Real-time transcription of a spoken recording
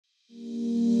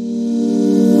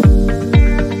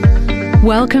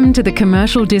Welcome to the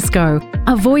Commercial Disco,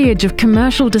 a voyage of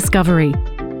commercial discovery.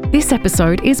 This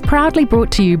episode is proudly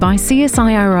brought to you by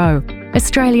CSIRO,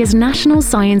 Australia's national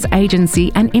science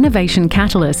agency and innovation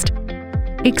catalyst.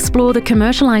 Explore the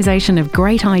commercialisation of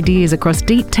great ideas across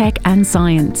deep tech and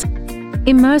science.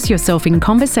 Immerse yourself in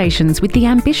conversations with the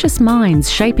ambitious minds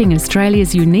shaping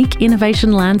Australia's unique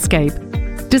innovation landscape.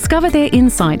 Discover their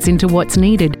insights into what's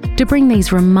needed to bring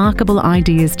these remarkable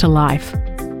ideas to life.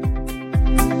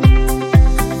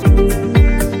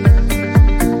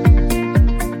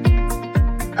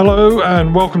 Hello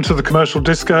and welcome to the Commercial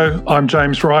Disco. I'm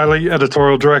James Riley,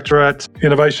 Editorial Director at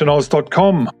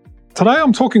innovationoz.com. Today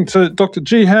I'm talking to Dr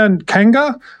Jehan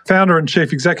Kanga, Founder and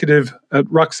Chief Executive at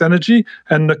Rux Energy,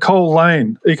 and Nicolle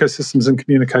Lane, Ecosystems and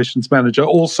Communications Manager,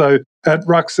 also at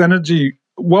Rux Energy.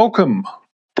 Welcome.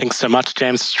 Thanks so much,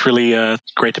 James. It's really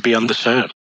great to be on the show.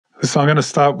 So I'm going to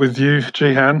start with you,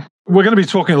 Jehan. We're going to be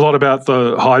talking a lot about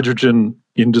the hydrogen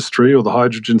industry or the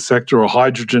hydrogen sector or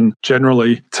hydrogen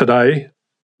generally today.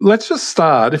 Let's just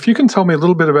start. If you can tell me a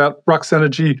little bit about Rux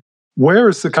Energy, where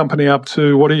is the company up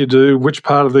to? What do you do? Which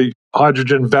part of the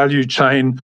hydrogen value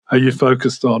chain are you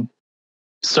focused on?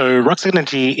 So Rux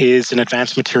Energy is an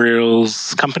advanced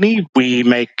materials company. We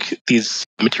make these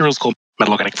materials called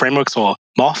metal organic frameworks or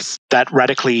MOFs that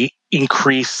radically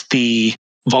increase the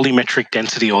volumetric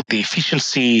density or the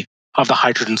efficiency of the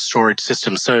hydrogen storage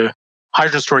system. So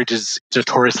hydrogen storage is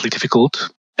notoriously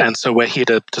difficult. And so we're here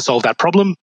to solve that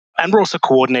problem. And we're also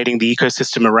coordinating the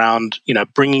ecosystem around,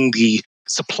 bringing the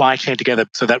supply chain together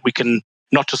so that we can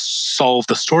not just solve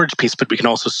the storage piece, but we can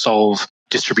also solve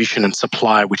distribution and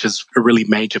supply, which is a really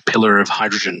major pillar of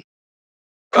hydrogen.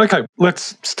 Okay,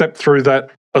 let's step through that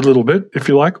a little bit, if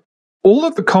you like. All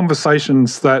of the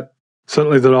conversations that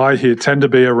I hear tend to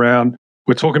be around,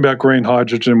 we're talking about green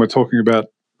hydrogen, we're talking about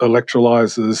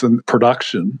electrolyzers and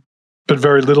production, but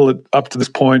very little up to this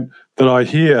point that I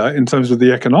hear in terms of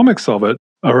the economics of it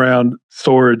around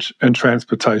storage and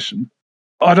transportation.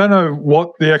 I don't know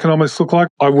what the economics look like.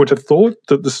 I would have thought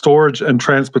that the storage and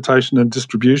transportation and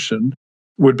distribution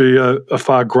would be a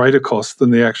far greater cost than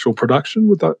the actual production.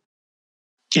 Would that?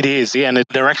 It is, yeah. And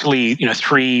there are actually,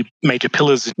 three major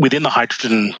pillars within the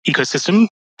hydrogen ecosystem.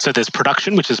 So there's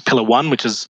production, which is pillar one, which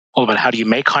is all about how do you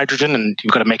make hydrogen, and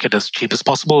you've got to make it as cheap as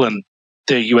possible. And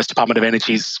the US Department of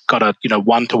Energy's got a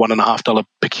 $1 to $1.50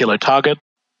 per kilo target.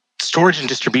 Storage and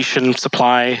distribution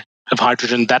supply of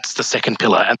hydrogen, that's the second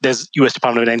pillar. And there's US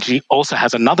Department of Energy also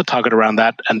has another target around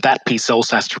that, and that piece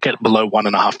also has to get below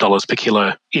 $1.50 per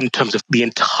kilo in terms of the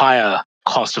entire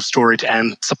cost of storage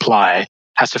and supply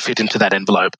has to fit into that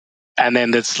envelope. And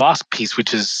then there's the last piece,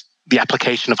 which is the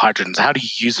application of hydrogen. So how do you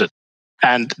use it?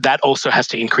 And that also has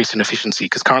to increase in efficiency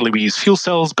because currently we use fuel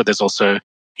cells, but there's also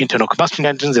internal combustion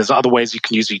engines. There's other ways you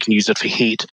can use it. You can use it for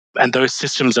heat. And those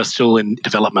systems are still in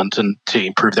development and to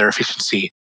improve their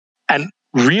efficiency. And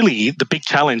really, the big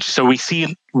challenge, so we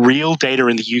see real data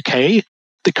in the UK,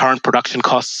 the current production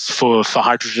costs for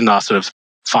hydrogen are sort of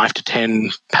 5 to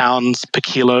 10 pounds per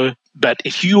kilo. But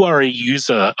if you are a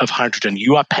user of hydrogen,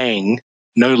 you are paying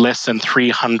no less than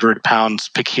 300 pounds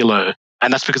per kilo.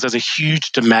 And that's because there's a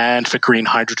huge demand for green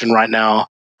hydrogen right now,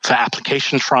 for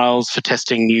application trials, for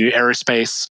testing new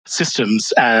aerospace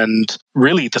systems. And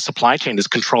really, the supply chain is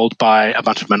controlled by a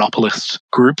bunch of monopolist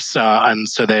groups. And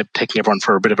so they're taking everyone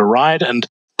for a bit of a ride. And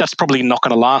that's probably not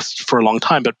going to last for a long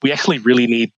time. But we actually really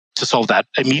need to solve that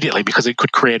immediately because it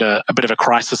could create a bit of a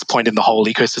crisis point in the whole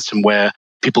ecosystem where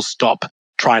people stop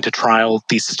trying to trial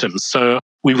these systems. So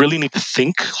we really need to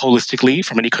think holistically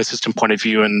from an ecosystem point of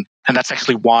view. And that's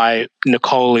actually why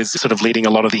Nicolle is sort of leading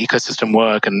a lot of the ecosystem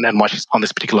work and why she's on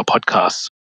this particular podcast.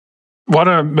 Why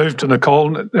don't I move to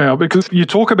Nicolle now? Because you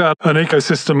talk about an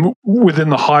ecosystem within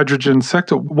the hydrogen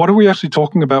sector. What are we actually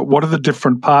talking about? What are the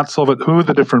different parts of it? Who are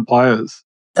the different players?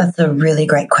 That's a really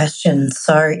great question.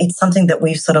 So it's something that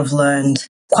we've sort of learned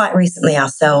quite recently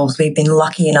ourselves. We've been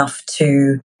lucky enough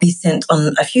to be sent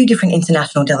on a few different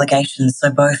international delegations,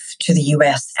 so both to the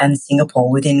US and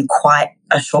Singapore within quite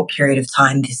a short period of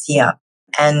time this year.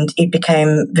 And it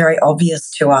became very obvious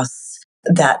to us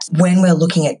that when we're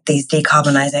looking at these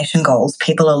decarbonisation goals,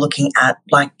 people are looking at,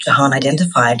 like Jehan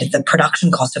identified, the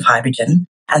production cost of hydrogen,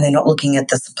 and they're not looking at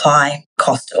the supply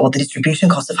cost or the distribution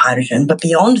cost of hydrogen. But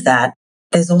beyond that,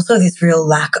 there's also this real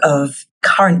lack of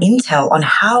current intel on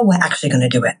how we're actually going to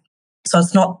do it. So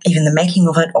it's not even the making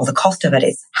of it or the cost of it.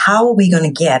 It's how are we going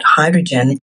to get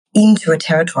hydrogen into a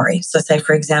territory? So say,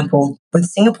 for example, with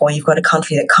Singapore, you've got a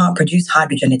country that can't produce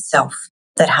hydrogen itself,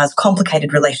 that has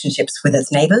complicated relationships with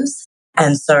its neighbours.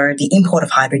 And so the import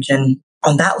of hydrogen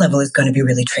on that level is going to be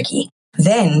really tricky.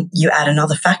 Then you add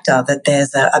another factor that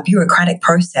there's a bureaucratic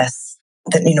process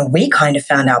that, we kind of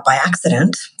found out by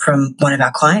accident from one of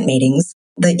our client meetings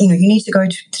that, you need to go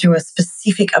through a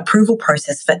specific approval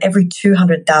process for every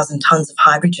 200,000 tons of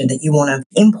hydrogen that you want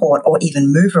to import or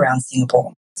even move around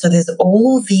Singapore. So there's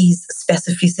all these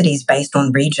specificities based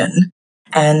on region.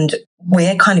 And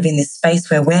we're kind of in this space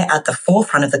where we're at the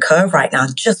forefront of the curve right now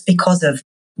just because of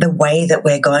the way that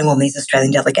we're going on these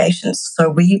Australian delegations. So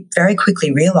we very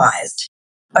quickly realized,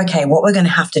 okay, what we're going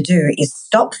to have to do is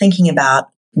stop thinking about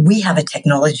we have a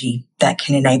technology that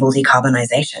can enable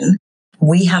decarbonisation.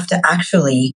 We have to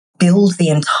actually build the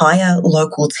entire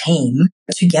local team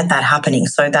to get that happening.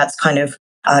 So that's kind of,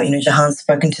 Jehan's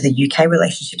spoken to the UK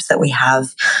relationships that we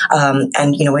have.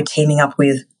 And we're teaming up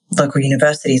with local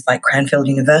universities like Cranfield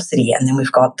University. And then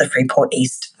we've got the Freeport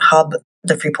East Hub,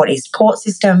 the Freeport East Port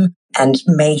System, and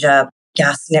major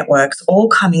gas networks all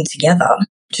coming together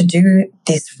to do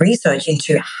this research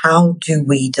into how do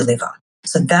we deliver.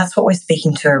 So that's what we're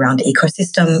speaking to around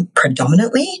ecosystem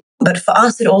predominantly. But for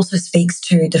us, it also speaks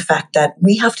to the fact that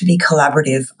we have to be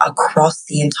collaborative across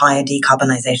the entire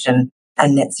decarbonisation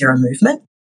and net zero movement.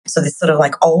 So this sort of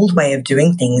like old way of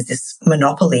doing things, this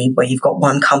monopoly where you've got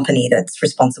one company that's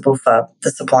responsible for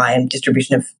the supply and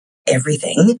distribution of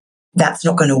everything, that's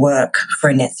not going to work for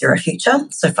a net zero future.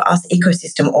 So for us,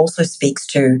 ecosystem also speaks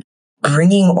to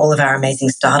bringing all of our amazing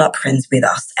startup friends with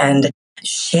us and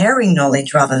sharing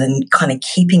knowledge rather than kind of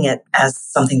keeping it as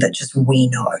something that just we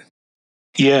know.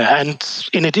 Yeah, and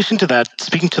in addition to that,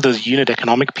 speaking to the unit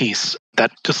economic piece,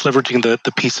 that just leveraging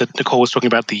the piece that Nicolle was talking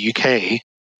about, the UK,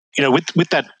 with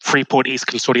that Freeport East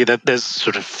Consortia, that there's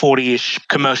sort of 40-ish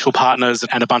commercial partners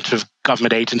and a bunch of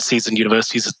government agencies and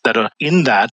universities that are in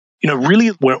that.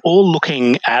 Really, we're all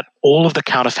looking at all of the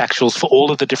counterfactuals for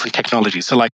all of the different technologies.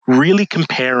 So like really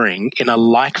comparing in a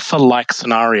like-for-like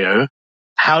scenario,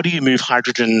 how do you move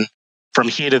hydrogen from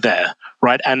here to there,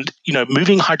 right? And,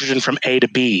 moving hydrogen from A to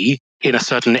B in a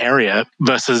certain area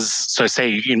versus, so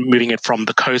say, moving it from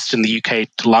the coast in the UK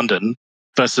to London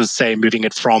versus, say, moving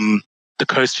it from the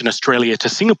coast in Australia to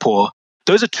Singapore,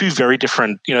 those are two very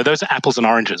different, those are apples and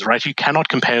oranges, right? You cannot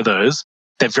compare those.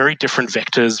 They're very different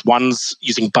vectors. One's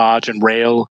using barge and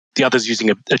rail, the other's using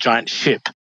a giant ship.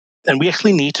 And we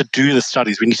actually need to do the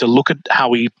studies. We need to look at how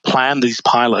we plan these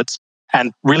pilots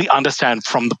and really understand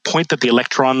from the point that the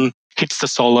electron hits the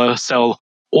solar cell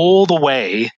all the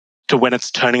way to when it's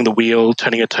turning the wheel,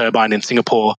 turning a turbine in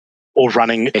Singapore, or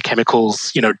running a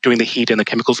chemicals, doing the heat in the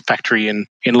chemicals factory in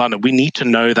London. We need to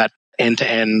know that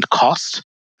end-to-end cost.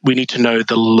 We need to know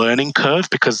the learning curve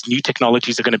because new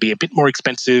technologies are going to be a bit more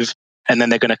expensive and then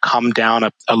they're going to come down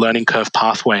a learning curve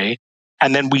pathway.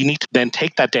 And then we need to then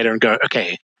take that data and go,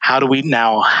 okay, how do we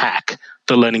now hack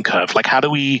the learning curve? Like, how do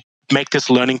we make this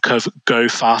learning curve go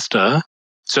faster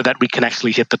so that we can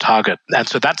actually hit the target? And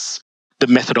so that's the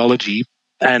methodology.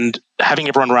 And having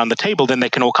everyone around the table, then they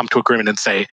can all come to agreement and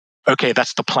say, okay,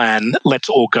 that's the plan. Let's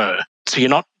all go. So you're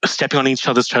not stepping on each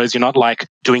other's toes. You're not like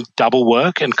doing double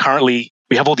work. And currently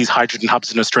we have all these hydrogen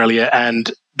hubs in Australia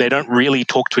and they don't really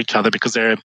talk to each other because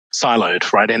they're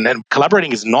siloed, right? And then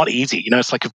collaborating is not easy.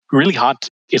 It's like really hard,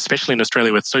 especially in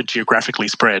Australia where it's so geographically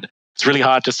spread. It's really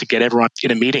hard just to get everyone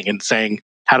in a meeting and saying,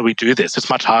 how do we do this? It's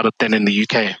much harder than in the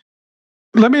UK.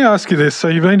 Let me ask you this. So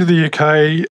you've been to the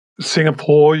UK,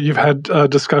 Singapore, you've had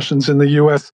discussions in the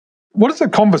US. What is the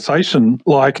conversation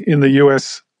like in the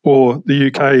US or the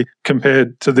UK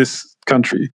compared to this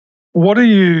country? What do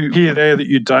you hear there that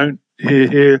you don't hear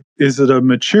here? Is it a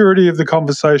maturity of the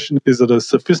conversation? Is it a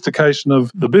sophistication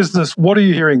of the business? What are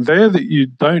you hearing there that you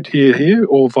don't hear here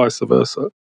or vice versa?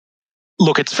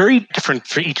 Look, it's very different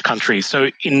for each country. So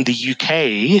in the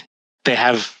UK, they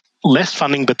have less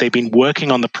funding, but they've been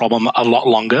working on the problem a lot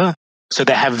longer. So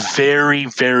they have very,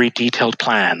 very detailed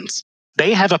plans.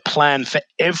 They have a plan for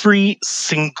every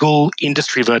single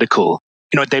industry vertical.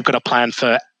 They've got a plan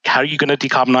for how are you going to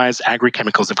decarbonize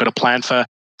agri-chemicals. They've got a plan for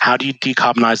how do you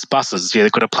decarbonize buses. Yeah,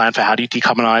 they've got a plan for how do you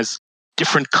decarbonize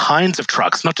different kinds of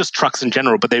trucks, not just trucks in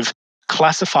general, but they've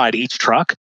classified each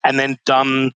truck and then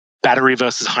done battery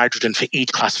versus hydrogen for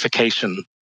each classification.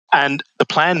 And the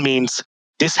plan means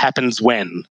this happens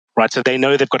when, right? So they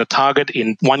know they've got a target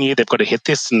in 1 year, they've got to hit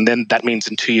this, and then that means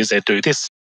in 2 years they do this.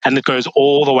 And it goes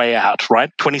all the way out, right?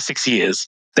 26 years.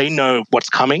 They know what's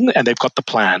coming and they've got the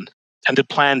plan. And the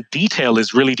plan detail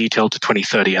is really detailed to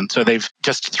 2030. And so they've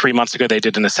just 3 months ago, they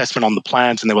did an assessment on the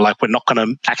plans and they were like, we're not going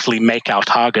to actually make our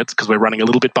targets because we're running a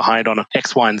little bit behind on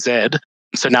X, Y, and Z.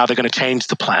 So now they're going to change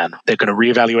the plan. They're going to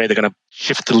reevaluate. They're going to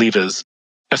shift the levers.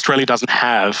 Australia doesn't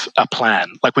have a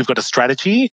plan. Like we've got a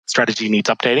strategy. Strategy needs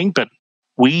updating, but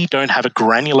we don't have a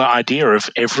granular idea of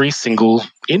every single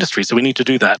industry. So we need to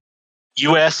do that.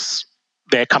 US,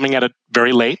 they're coming at it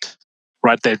very late.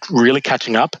 right? They're really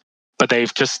catching up, but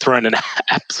they've just thrown an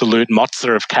absolute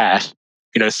monster of cash.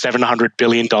 $700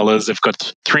 billion. They've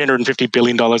got $350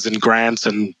 billion in grants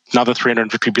and another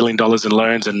 $350 billion in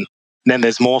loans. And then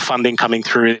there's more funding coming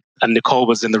through. And Nicolle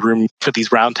was in the room for these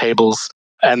roundtables.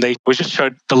 And they just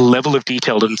showed the level of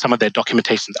detail in some of their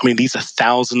documentation. I mean, these are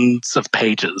thousands of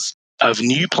pages of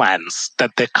new plans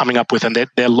that they're coming up with. And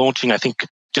they're launching, I think,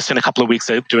 just in a couple of weeks,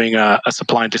 they're doing a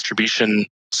supply and distribution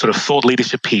sort of thought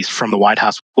leadership piece from the White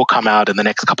House. Will come out in the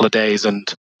next couple of days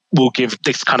and will give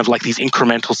this kind of like these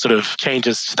incremental sort of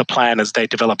changes to the plan as they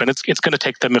develop. And it's going to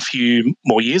take them a few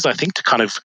more years, I think, to kind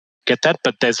of get that.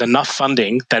 But there's enough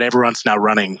funding that everyone's now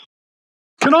running.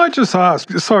 Can I just ask,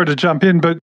 sorry to jump in,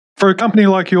 but for a company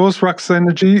like yours, Rux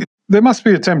Energy, there must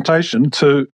be a temptation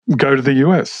to go to the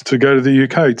US, to go to the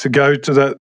UK, to go to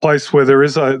that place where there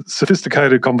is a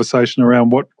sophisticated conversation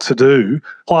around what to do,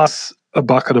 plus a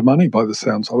bucket of money by the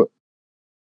sounds of it.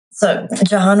 So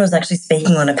Jehan was actually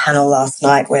speaking on a panel last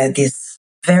night where this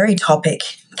very topic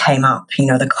came up,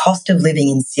 the cost of living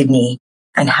in Sydney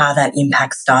and how that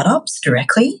impacts startups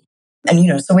directly.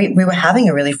 And, so we were having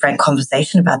a really frank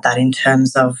conversation about that in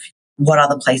terms of what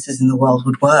other places in the world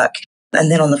would work. And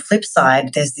then on the flip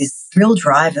side, there's this real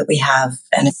drive that we have,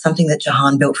 and it's something that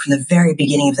Jehan built from the very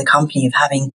beginning of the company, of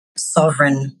having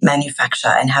sovereign manufacture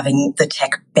and having the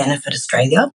tech benefit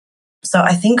Australia. So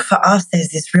I think for us, there's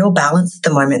this real balance at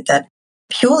the moment that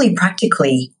purely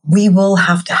practically, we will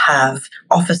have to have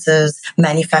offices,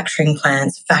 manufacturing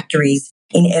plants, factories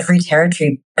in every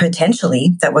territory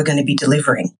potentially that we're going to be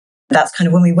delivering. That's kind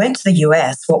of when we went to the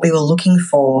US, what we were looking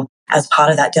for as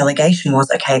part of that delegation was,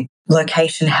 okay,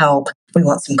 location help, we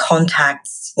want some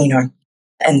contacts,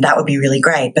 and that would be really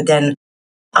great. But then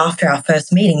after our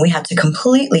first meeting, we had to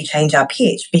completely change our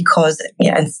pitch because,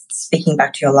 and speaking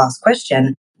back to your last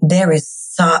question, there is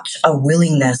such a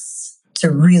willingness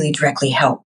to really directly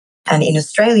help. And in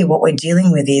Australia, what we're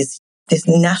dealing with is this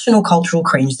national cultural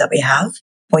cringe that we have,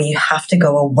 where you have to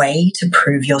go away to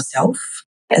prove yourself.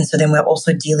 And so then we're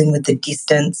also dealing with the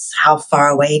distance, how far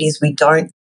away it is. We don't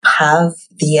have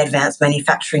the advanced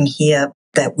manufacturing here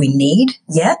that we need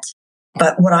yet.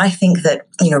 But what I think that,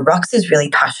 Rux is really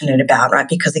passionate about, right?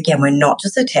 Because again, we're not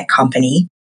just a tech company.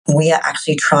 We are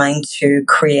actually trying to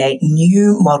create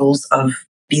new models of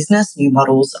business, new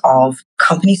models of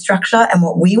company structure. And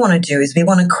what we want to do is we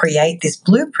want to create this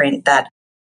blueprint that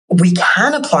we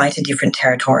can apply to different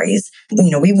territories.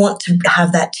 We want to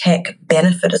have that tech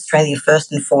benefit Australia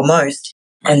first and foremost,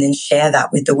 and then share that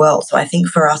with the world. So I think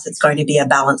for us, it's going to be a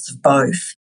balance of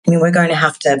both. We're going to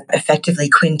have to effectively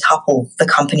quintuple the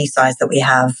company size that we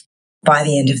have by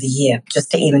the end of the year,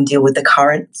 just to even deal with the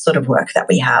current sort of work that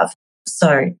we have.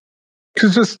 So,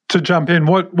 because just to jump in,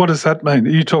 what does that mean? Are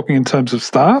you talking in terms of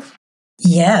staff?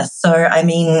 Yeah. So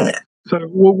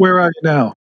where are you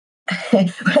now?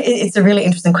 It's a really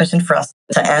interesting question for us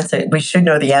to answer. We should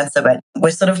know the answer, but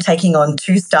we're sort of taking on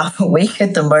 2 staff a week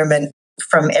at the moment,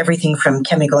 from everything from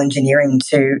chemical engineering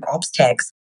to ops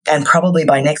techs. And probably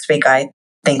by next week, I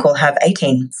think we'll have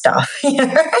 18 staff.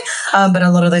 But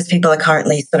a lot of those people are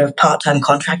currently sort of part-time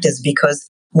contractors, because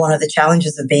one of the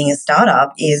challenges of being a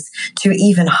startup is to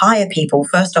even hire people.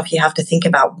 First off, you have to think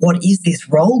about, what is this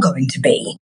role going to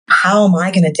be? How am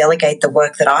I going to delegate the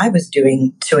work that I was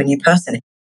doing to a new person?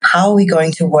 How are we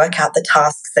going to work out the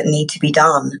tasks that need to be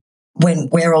done when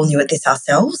we're all new at this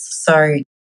ourselves? So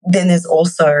then there's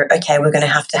also, okay, we're going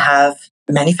to have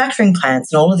manufacturing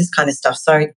plants and all of this kind of stuff.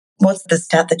 So what's the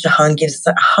stat that Jehan gives us?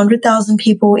 100,000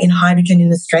 people in hydrogen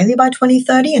in Australia by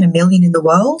 2030 and 1 million in the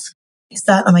world.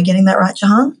 Am I getting that right,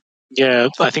 Jehan? Yeah,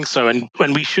 I think so. And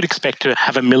we should expect to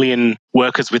have 1 million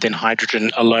workers within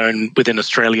hydrogen alone within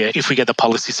Australia if we get the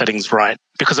policy settings right.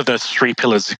 Because of those 3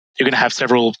 pillars, you're going to have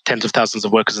several tens of thousands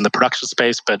of workers in the production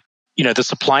space, but the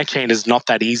supply chain is not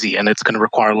that easy, and it's going to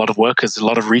require a lot of workers, a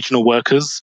lot of regional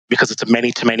workers, because it's a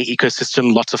many-to-many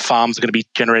ecosystem. Lots of farms are going to be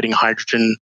generating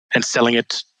hydrogen and selling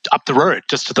it up the road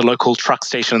just to the local truck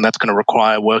station, and that's going to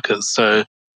require workers. So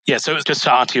just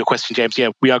to answer your question, James,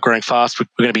 we are growing fast. We're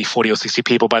going to be 40 or 60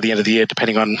 people by the end of the year,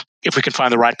 depending on if we can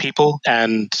find the right people.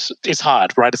 And it's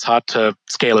hard, right? It's hard to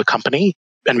scale a company,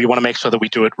 and we want to make sure that we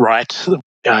do it right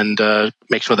and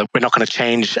make sure that we're not going to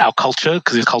change our culture,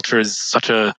 because this culture is such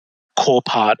a core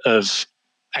part of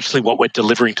actually what we're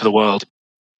delivering to the world.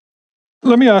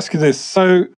 Let me ask you this.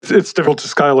 So it's difficult to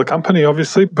scale a company,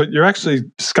 obviously, but you're actually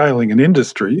scaling an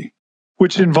industry,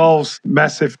 which involves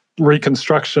massive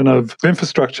reconstruction of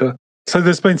infrastructure. So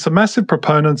there's been some massive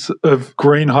proponents of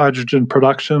green hydrogen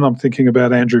production. I'm thinking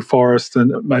about Andrew Forrest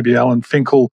and maybe Alan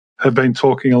Finkel have been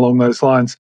talking along those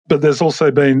lines. But there's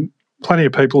also been plenty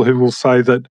of people who will say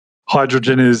that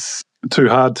hydrogen is too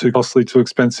hard, too costly, too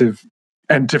expensive,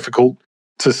 and difficult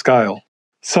to scale.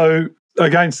 So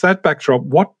against that backdrop,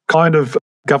 what kind of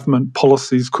government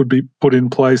policies could be put in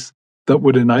place that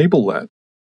would enable that?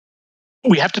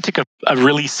 We have to take a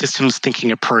really systems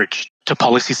thinking approach to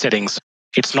policy settings.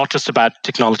 It's not just about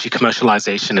technology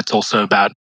commercialization. It's also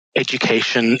about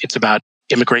education. It's about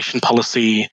immigration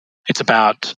policy. It's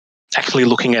about actually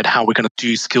looking at how we're going to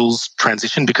do skills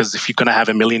transition, because if you're going to have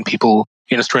 1 million people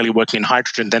in Australia working in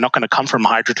hydrogen, they're not going to come from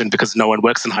hydrogen because no one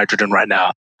works in hydrogen right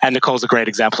now. And Nicole's a great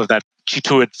example of that. She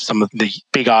toured some of the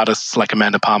big artists like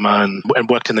Amanda Palmer and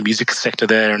worked in the music sector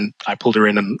there. And I pulled her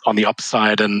in and on the ops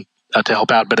side and to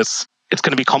help out. But it's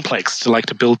going to be complex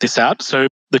to build this out. So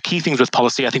the key things with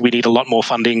policy, I think we need a lot more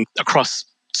funding across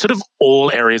sort of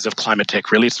all areas of climate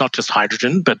tech, really. It's not just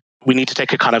hydrogen, but we need to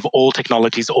take a kind of all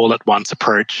technologies all at once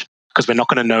approach, because we're not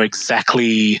going to know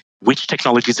exactly which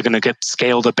technologies are going to get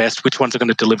scaled the best, which ones are going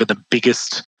to deliver the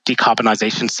biggest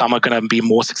decarbonisation. Some are going to be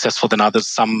more successful than others.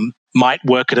 Some might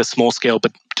work at a small scale,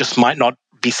 but just might not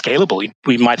be scalable.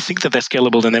 We might think that they're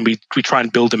scalable, and then we try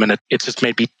and build them, and it's just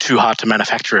maybe too hard to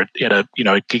manufacture it at a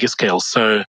gigascale.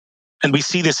 So, and we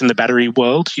see this in the battery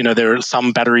world. There are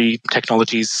some battery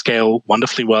technologies scale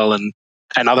wonderfully well, and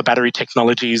other battery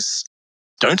technologies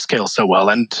don't scale so well.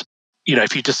 And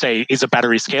if you just say, is a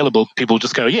battery scalable? People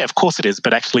just go, yeah, of course it is.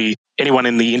 But actually, anyone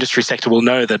in the industry sector will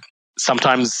know that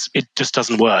sometimes it just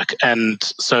doesn't work. And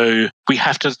so we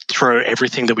have to throw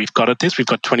everything that we've got at this. We've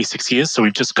got 26 years, so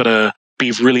we've just got to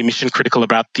be really mission critical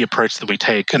about the approach that we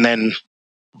take, and then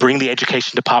bring the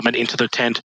education department into the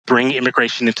tent, bring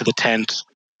immigration into the tent.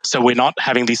 So we're not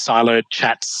having these siloed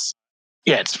chats.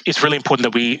 Yeah, it's really important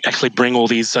that we actually bring all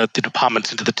these the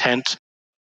departments into the tent.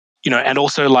 And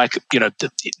also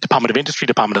the Department of Industry,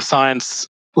 Department of Science,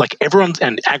 everyone's,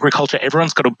 and agriculture,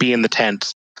 everyone's got to be in the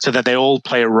tent so that they all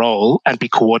play a role and be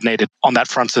coordinated on that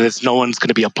front. So there's no one's going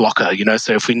to be a blocker,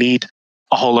 So if we need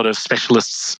a whole lot of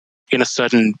specialists in a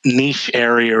certain niche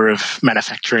area of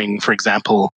manufacturing, for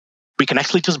example, we can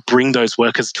actually just bring those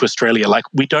workers to Australia.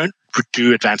 We don't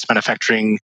do advanced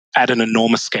manufacturing at an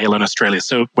enormous scale in Australia.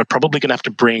 So we're probably going to have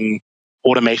to bring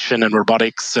automation and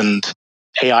robotics and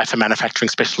AI for manufacturing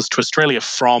specialists to Australia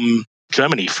from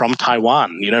Germany, from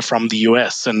Taiwan, from the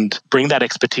US, and bring that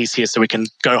expertise here so we can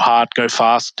go hard, go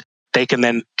fast. They can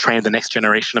then train the next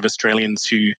generation of Australians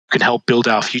who can help build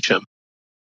our future.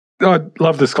 I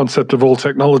love this concept of all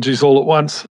technologies all at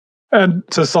once. And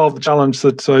to solve the challenge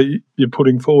that you're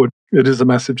putting forward, it is a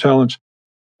massive challenge.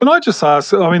 And I just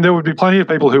ask, there would be plenty of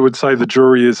people who would say the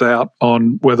jury is out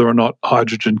on whether or not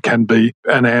hydrogen can be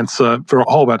an answer for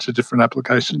a whole bunch of different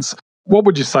applications. What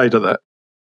would you say to that?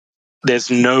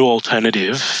 There's no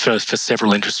alternative for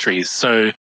several industries.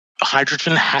 So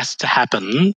hydrogen has to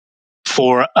happen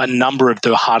for a number of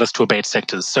the hardest to abate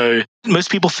sectors. So most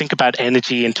people think about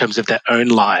energy in terms of their own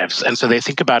lives. And so they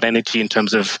think about energy in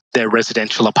terms of their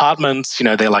residential apartments.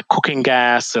 They're like cooking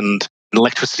gas and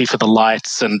electricity for the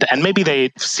lights. And maybe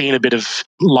they've seen a bit of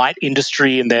light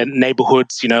industry in their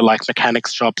neighborhoods, like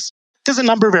mechanics shops. There's a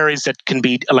number of areas that can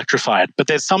be electrified, but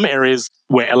there's some areas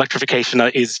where electrification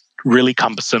is really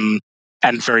cumbersome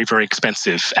and very, very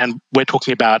expensive. And we're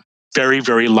talking about very,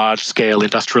 very large scale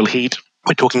industrial heat.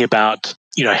 We're talking about,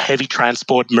 heavy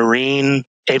transport, marine,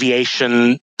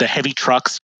 aviation, the heavy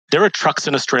trucks. There are trucks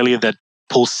in Australia that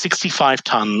pull 65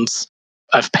 tons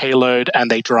of payload and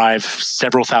they drive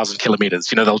several thousand kilometers.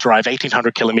 They'll drive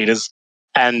 1,800 kilometers.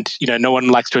 And, no one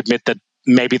likes to admit that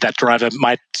maybe that driver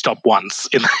might stop once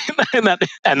in that.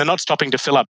 And they're not stopping to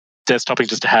fill up. They're stopping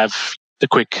just to have the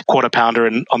quick quarter pounder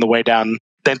and on the way down,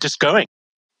 then just going.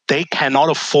 They cannot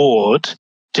afford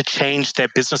to change their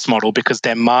business model because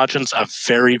their margins are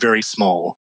very, very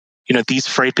small. These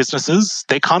freight businesses,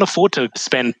 they can't afford to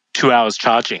spend 2 hours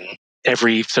charging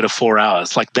every sort of 4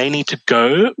 hours. They need to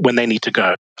go when they need to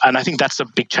go. And I think that's a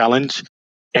big challenge.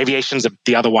 Aviation's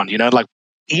the other one,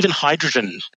 even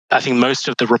hydrogen. I think most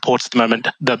of the reports at the moment,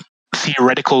 the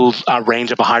theoretical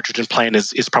range of a hydrogen plane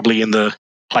is probably in the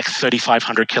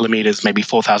 3,500 kilometers, maybe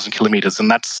 4,000 kilometers. And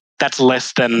that's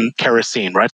less than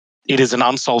kerosene, right? It is an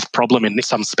unsolved problem in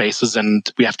some spaces, and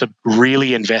we have to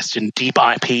really invest in deep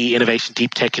IP innovation,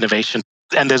 deep tech innovation.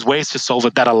 And there's ways to solve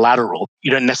it that are lateral. You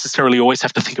don't necessarily always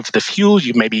have to think of the fuel.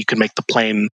 Maybe you can make the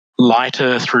plane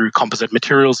lighter through composite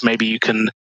materials. Maybe you can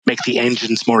make the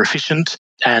engines more efficient.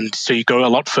 And so you go a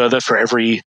lot further for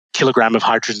every kilogram of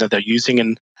hydrogen that they're using.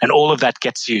 And all of that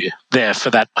gets you there for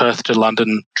that Perth to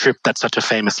London trip. That's such a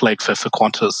famous leg for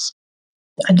Qantas.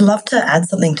 I'd love to add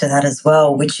something to that as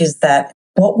well, which is that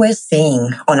what we're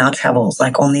seeing on our travels,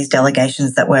 on these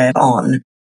delegations that we're on,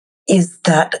 is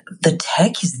that the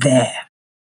tech is there.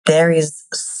 There is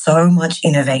so much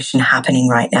innovation happening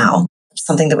right now.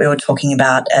 Something that we were talking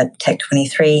about at Tech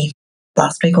 23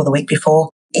 last week or the week before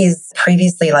is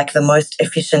previously like the most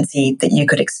efficiency that you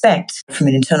could expect from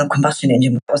an internal combustion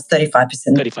engine was 35%.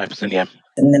 35%, yeah.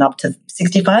 And then up to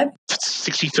 65?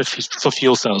 60 for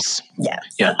fuel cells. Yeah,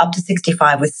 so up to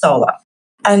 65 with solar.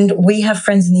 And we have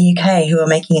friends in the UK who are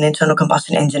making an internal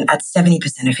combustion engine at 70%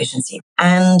 efficiency.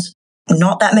 And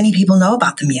not that many people know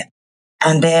about them yet.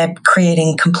 And they're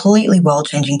creating completely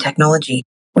world-changing technology.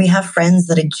 We have friends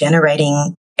that are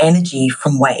generating energy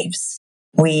from waves.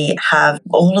 We have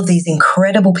all of these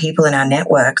incredible people in our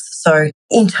networks. So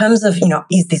in terms of,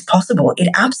 is this possible? It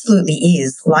absolutely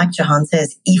is. Like Jehan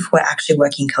says, if we're actually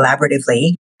working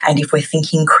collaboratively and if we're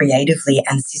thinking creatively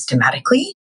and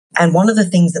systematically. And one of the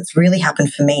things that's really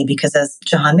happened for me, because as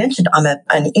Jehan mentioned, I'm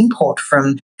an import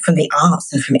from the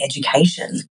arts and from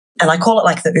education. And I call it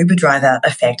like the Uber driver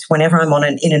effect. Whenever I'm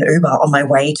in an Uber on my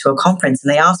way to a conference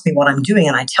and they ask me what I'm doing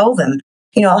and I tell them,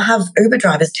 I'll have Uber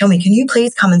drivers tell me, can you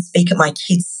please come and speak at my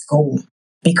kids' school?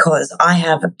 Because I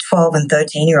have 12 and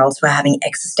 13-year-olds who are having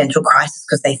existential crisis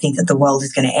because they think that the world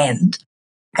is going to end.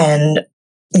 And,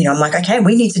 I'm like, okay,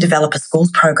 we need to develop a schools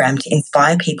program to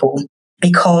inspire people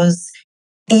because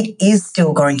it is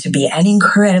still going to be an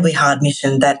incredibly hard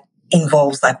mission that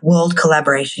involves like world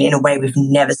collaboration in a way we've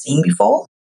never seen before.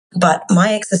 But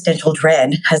my existential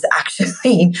dread has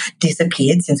actually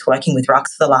disappeared since working with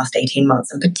Rux for the last 18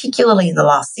 months, and particularly in the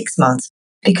last 6 months,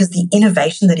 because the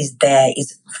innovation that is there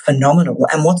is phenomenal.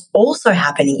 And what's also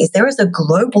happening is there is a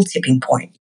global tipping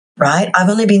point, right? I've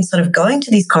only been sort of going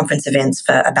to these conference events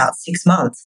for about 6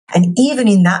 months. And even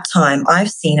in that time,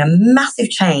 I've seen a massive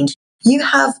change. You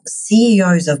have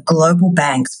CEOs of global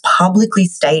banks publicly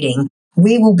stating,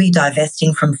 we will be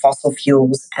divesting from fossil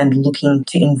fuels and looking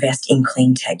to invest in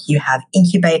clean tech. You have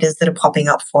incubators that are popping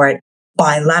up for it,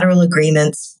 bilateral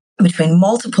agreements between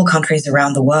multiple countries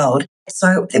around the world.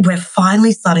 So we're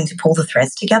finally starting to pull the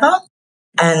threads together.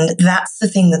 And that's the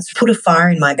thing that's put a fire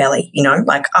in my belly.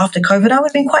 Like after COVID, I would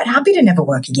have been quite happy to never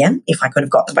work again if I could have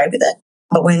gotten away with it.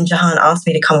 But when Jehan asked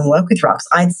me to come and work with Rux,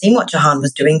 I'd seen what Jehan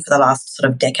was doing for the last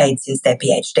sort of decade since their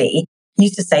PhD. I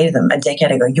used to say to them a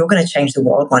decade ago, you're going to change the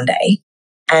world one day.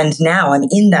 And now I'm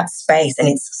in that space and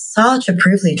it's such a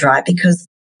privilege, right? Because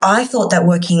I thought that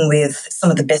working with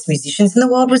some of the best musicians in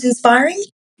the world was inspiring.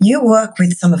 You work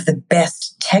with some of the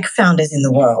best tech founders in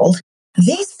the world.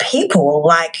 These people,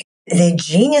 like, they're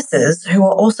geniuses who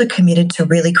are also committed to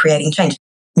really creating change.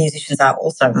 Musicians are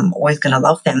also, I'm always going to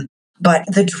love them. But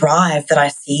the drive that I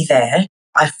see there,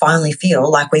 I finally feel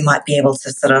like we might be able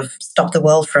to sort of stop the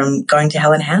world from going to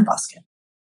hell in a handbasket.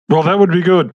 Well, that would be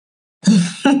good.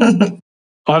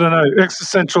 I don't know.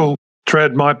 Existential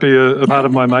dread might be a part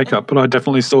of my makeup, but I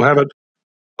definitely still have it.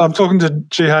 I'm talking to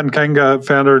Jehan Kanga,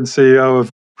 founder and CEO of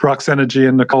Rux Energy,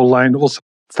 and Nicolle Lane, also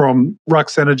from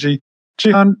Rux Energy.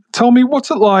 Jehan, tell me, what's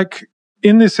it like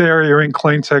in this area in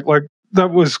clean tech? Like,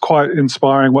 that was quite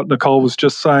inspiring what Nicolle was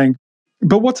just saying.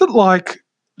 But what's it like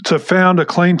to found a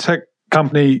clean tech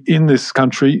company in this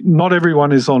country? Not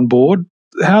everyone is on board.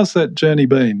 How's that journey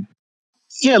been?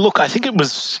 Yeah, look, I think it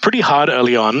was pretty hard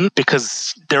early on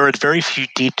because there are very few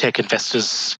deep tech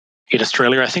investors in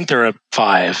Australia. I think there are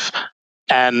 5.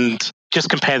 And just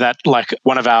compare that, like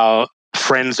one of our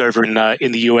friends over in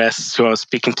the US who I was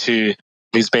speaking to,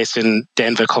 who's based in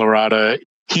Denver, Colorado,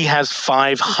 he has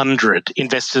 500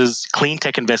 investors, clean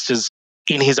tech investors,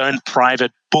 in his own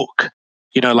private book.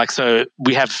 So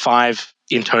we have 5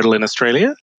 in total in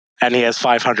Australia, and he has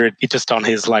 500 just on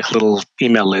his like little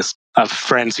email list of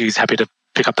friends who he's happy to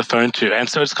pick up the phone to. And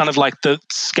so it's kind of like the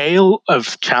scale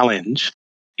of challenge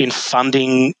in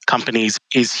funding companies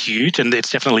is huge, and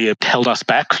it's definitely held us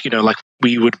back. Like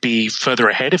we would be further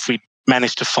ahead if we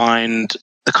managed to find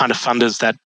the kind of funders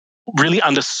that really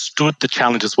understood the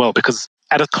challenge as well. Because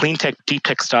at a clean tech, deep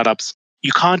tech startups,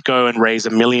 you can't go and raise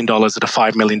 $1 million at a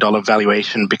 $5 million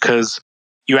valuation because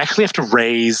you actually have to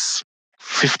raise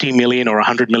 $50 million or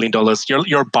 $100 million.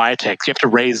 You're a biotech. You have to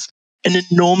raise an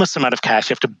enormous amount of cash.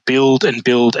 You have to build and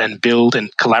build and build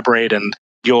and collaborate. And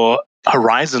your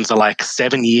horizons are like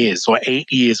 7 years or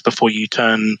 8 years before you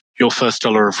turn your first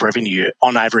dollar of revenue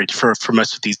on average for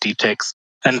most of these deep techs.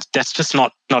 And that's just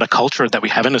not a culture that we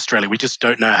have in Australia. We just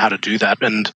don't know how to do that.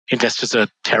 And investors are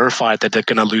terrified that they're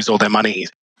going to lose all their money,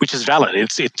 which is valid.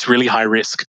 It's really high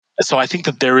risk. So I think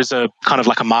that there is a kind of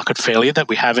like a market failure that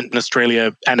we have in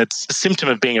Australia, and it's a symptom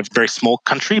of being a very small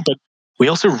country, but we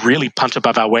also really punch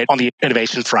above our weight on the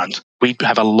innovation front. We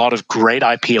have a lot of great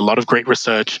IP, a lot of great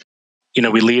research.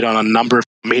 We lead on a number of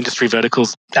industry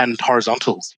verticals and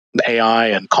horizontals, AI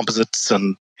and composites,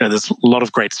 and there's a lot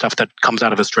of great stuff that comes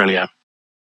out of Australia.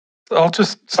 I'll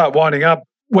just start winding up.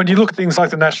 when you look at things like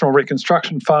the National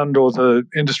Reconstruction Fund or the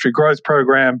Industry Growth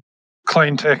Program,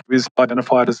 clean tech is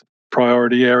identified as a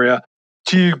priority area.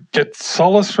 Do you get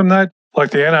solace from that?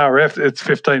 Like the NRF, it's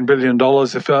 $15 billion.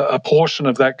 If a portion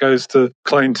of that goes to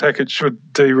clean tech, it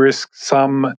should de-risk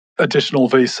some additional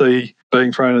VC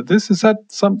being thrown at this. Is that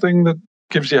something that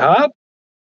gives you heart?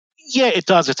 Yeah, it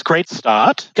does. It's a great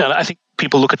start. I think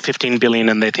people look at $15 billion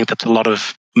and they think that's a lot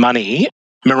of money.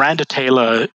 Miranda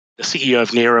Taylor, the CEO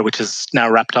of NERA, which is now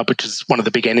wrapped up, which is one of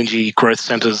the big energy growth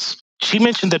centres, she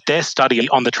mentioned that their study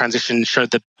on the transition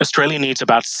showed that Australia needs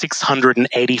about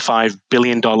 $685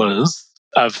 billion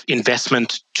of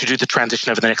investment to do the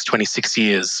transition over the next 26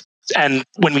 years. And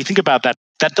when we think about that,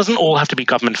 that doesn't all have to be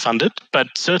government funded, but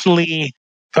certainly...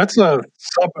 That's a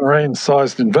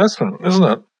submarine-sized investment, isn't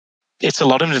it? It's a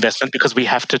lot of investment because we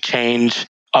have to change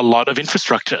a lot of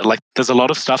infrastructure. Like there's a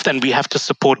lot of stuff, and we have to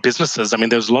support businesses. I mean,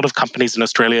 there's a lot of companies in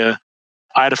Australia.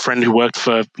 I had a friend who worked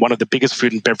for one of the biggest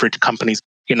food and beverage companies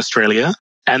in Australia,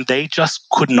 and they just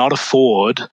could not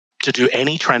afford to do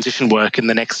any transition work in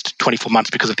the next 24 months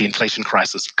because of the inflation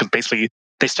crisis. Because basically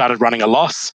they started running a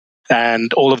loss,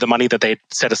 and all of the money that they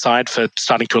set aside for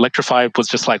starting to electrify was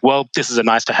just like, well, this is a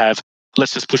nice to have.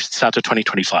 Let's just push this out to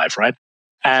 2025, right?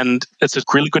 And it's a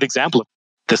really good example.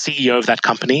 The CEO of that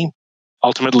company,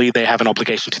 ultimately they have an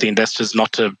obligation to the investors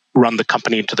not to run the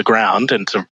company into the ground and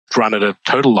to run at a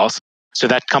total loss. So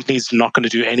that company's not going to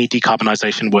do any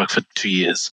decarbonisation work for 2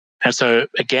 years. And so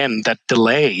again, that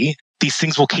delay, these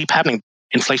things will keep happening.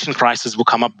 Inflation crises will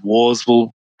come up, wars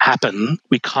will happen.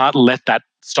 We can't let that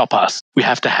stop us. We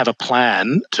have to have a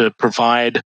plan to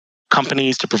provide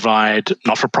companies, to provide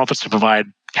not-for-profits, to provide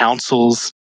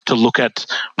councils, to look at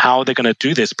how they're going to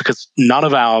do this, because none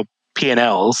of our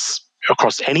P&Ls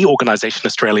across any organisation in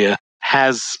Australia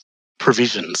has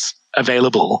provisions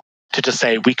available to just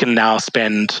say we can now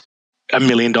spend $1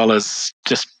 million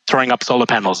just throwing up solar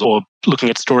panels or looking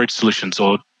at storage solutions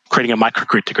or creating a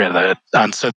microgrid together.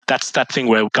 And so that's that thing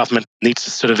where government needs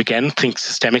to sort of, again, think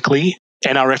systemically.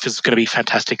 NRF is going to be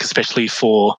fantastic, especially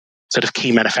for sort of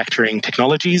key manufacturing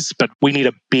technologies, but we need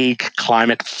a big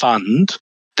climate fund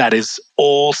that is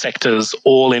all sectors,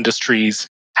 all industries.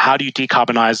 How do you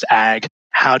decarbonize ag?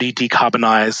 How do you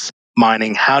decarbonize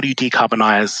mining? How do you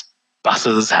decarbonize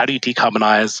buses? How do you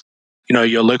decarbonize,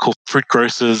 your local fruit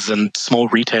grocers and small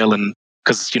retail? And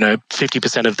because,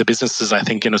 50% of the businesses, I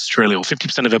think, in Australia, or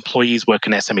 50% of employees work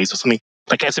in SMEs or something.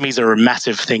 Like SMEs are a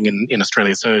massive thing in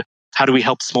Australia. So how do we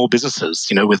help small businesses,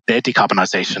 with their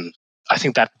decarbonization? I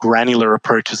think that granular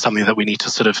approach is something that we need to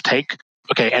sort of take.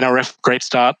 Okay, NRF, great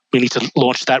start. We need to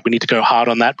launch that. We need to go hard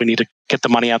on that. We need to get the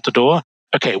money out the door.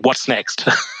 Okay, what's next?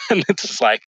 And it's just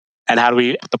like, and how do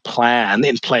we put the plan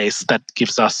in place that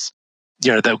gives us,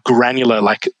 the granular,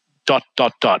 like dot,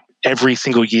 every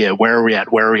single year, where are we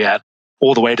at,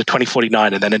 all the way to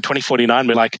 2049. And then in 2049,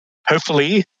 we're like,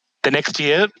 hopefully the next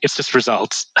year, it's just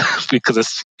results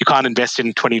because you can't invest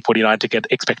in 2049 to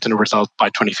expect a result by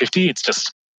 2050. It's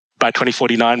just by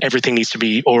 2049, everything needs to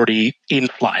be already in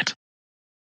flight.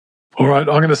 All right, I'm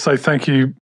going to say thank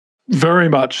you very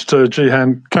much to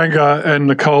Jehan Kanga and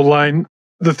Nicolle Lane.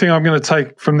 The thing I'm going to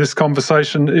take from this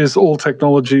conversation is all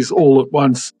technologies all at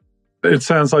once. It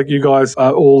sounds like you guys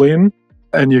are all in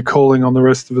and you're calling on the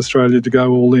rest of Australia to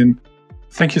go all in.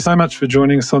 Thank you so much for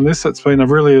joining us on this. It's been a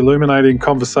really illuminating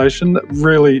conversation.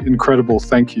 Really incredible.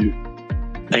 Thank you.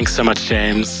 Thanks so much,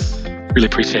 James. Really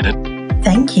appreciate it.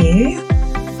 Thank you.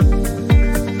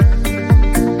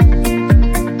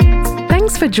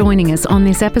 Thanks for joining us on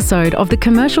this episode of the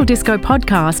Commercial Disco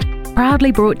podcast,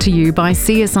 proudly brought to you by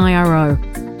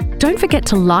CSIRO. Don't forget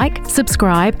to like,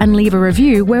 subscribe, and leave a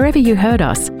review wherever you heard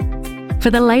us. For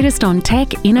the latest on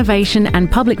tech, innovation, and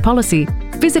public policy,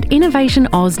 visit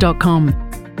innovationoz.com.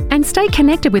 And stay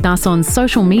connected with us on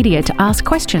social media to ask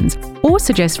questions or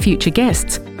suggest future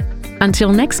guests.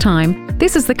 Until next time,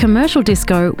 this is the Commercial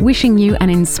Disco wishing you an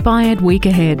inspired week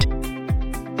ahead.